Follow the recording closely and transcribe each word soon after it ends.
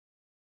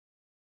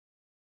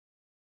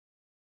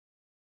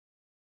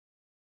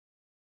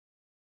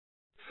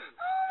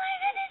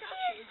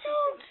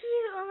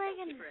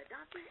goodness.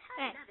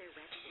 Okay.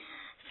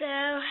 So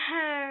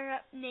her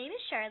name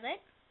is Charlotte.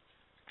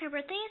 Her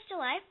birthday is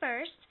July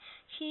 1st.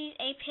 She's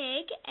a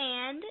pig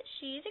and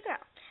she's a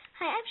girl.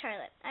 Hi, I'm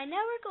Charlotte. I know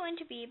we're going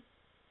to be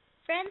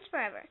friends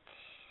forever.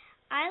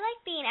 I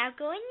like being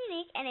outgoing,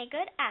 unique, and a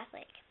good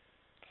athlete.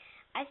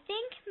 I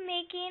think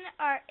making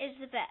art is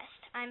the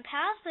best. I'm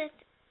pals with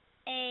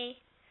a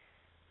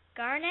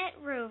Garnet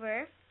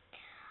Rover.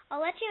 I'll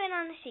let you in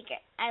on the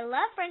secret. I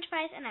love French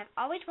fries and I've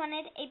always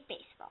wanted a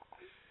baseball.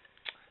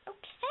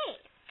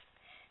 Okay.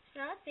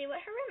 So now let's see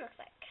what her room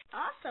looks like.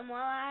 Awesome.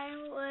 While I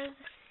was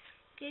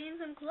getting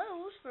some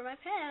clothes for my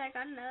pet, I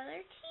got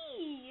another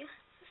key.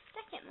 The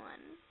second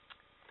one.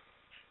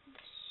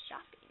 The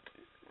shopping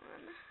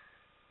one.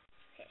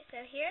 Okay,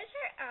 so here's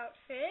her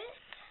outfit.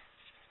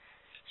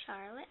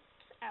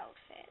 Charlotte's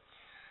outfit.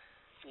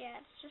 Yeah,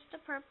 it's just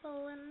a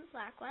purple and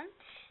black one.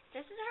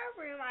 This is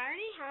her room. I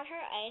already had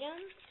her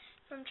items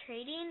from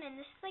trading, and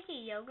this is like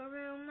a yoga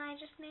room I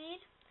just made.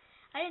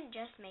 I didn't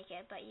just make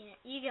it, but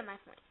you get my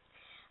point.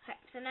 Okay,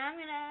 so now I'm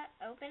gonna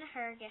open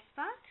her gift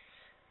box.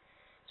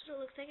 So it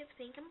looks like it's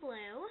pink and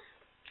blue.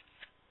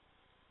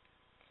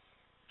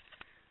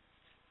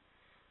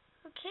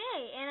 Okay,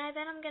 and I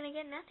bet I'm gonna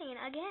get nothing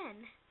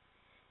again.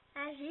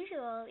 As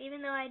usual,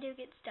 even though I do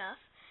get stuff.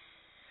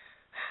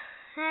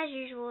 As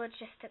usual, it's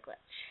just a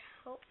glitch.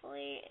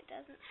 Hopefully it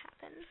doesn't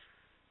happen.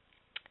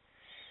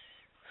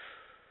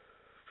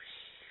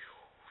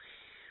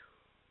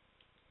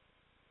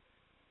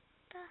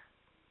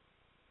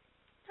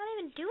 Not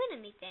even doing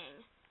anything.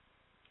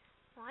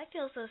 Well, I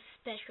feel so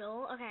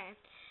special. Okay.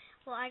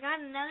 Well, I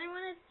got another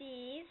one of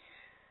these.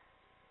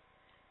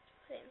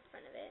 Put it in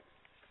front of it.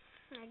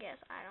 I guess.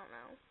 I don't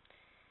know.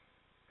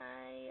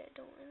 I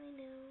don't really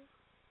know.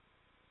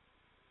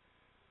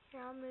 Here,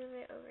 I'll move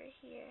it over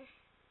here.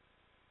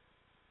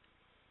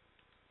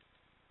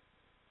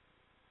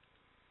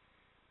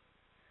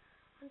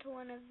 Onto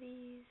one of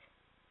these.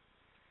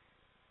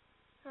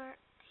 Or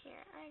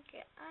here, I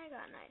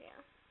got an idea.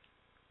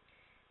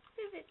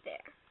 Move it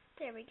there.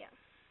 There we go.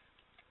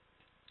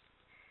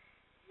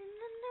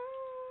 No.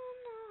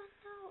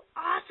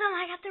 Awesome!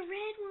 I got the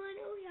red one.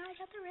 Oh yeah, I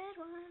got the red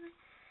one.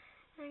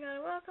 I got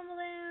a welcome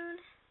balloon.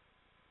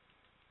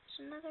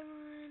 There's another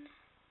one.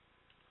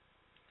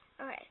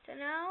 Okay, so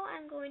now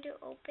I'm going to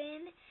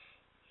open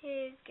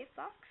his gift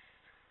box.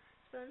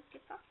 Bonus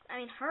gift box.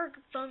 I mean her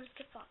bonus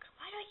gift box.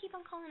 Why do I keep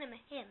on calling him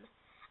a him?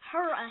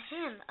 Her a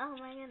him. Oh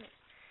my goodness.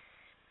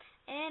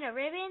 And a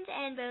ribbons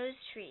and bows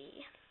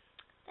tree.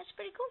 That's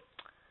pretty cool.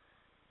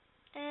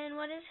 And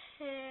what is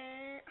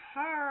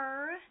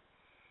her?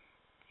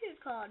 This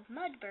is called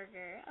Mud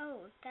Burger.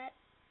 Oh, that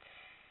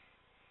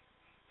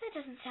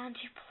doesn't sound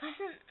too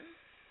pleasant.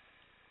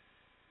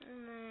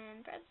 And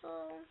then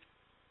pretzel.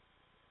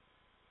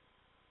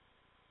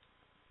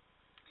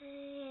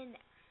 And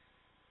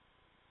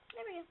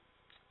there we go.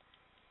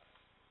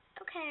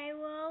 Okay,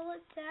 well,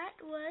 that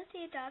was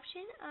the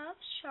adoption of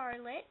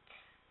Charlotte.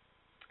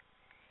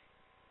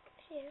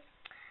 She is.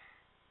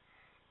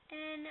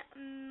 And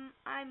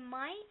I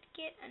might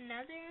get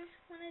another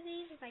one of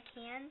these if I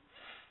can.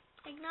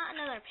 Like, not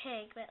another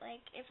pig, but,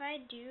 like, if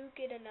I do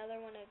get another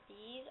one of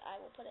these,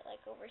 I will put it,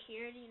 like, over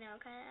here to,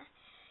 kind of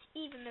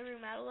even the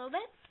room out a little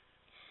bit.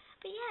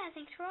 But, yeah,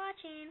 thanks for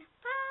watching.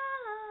 Bye!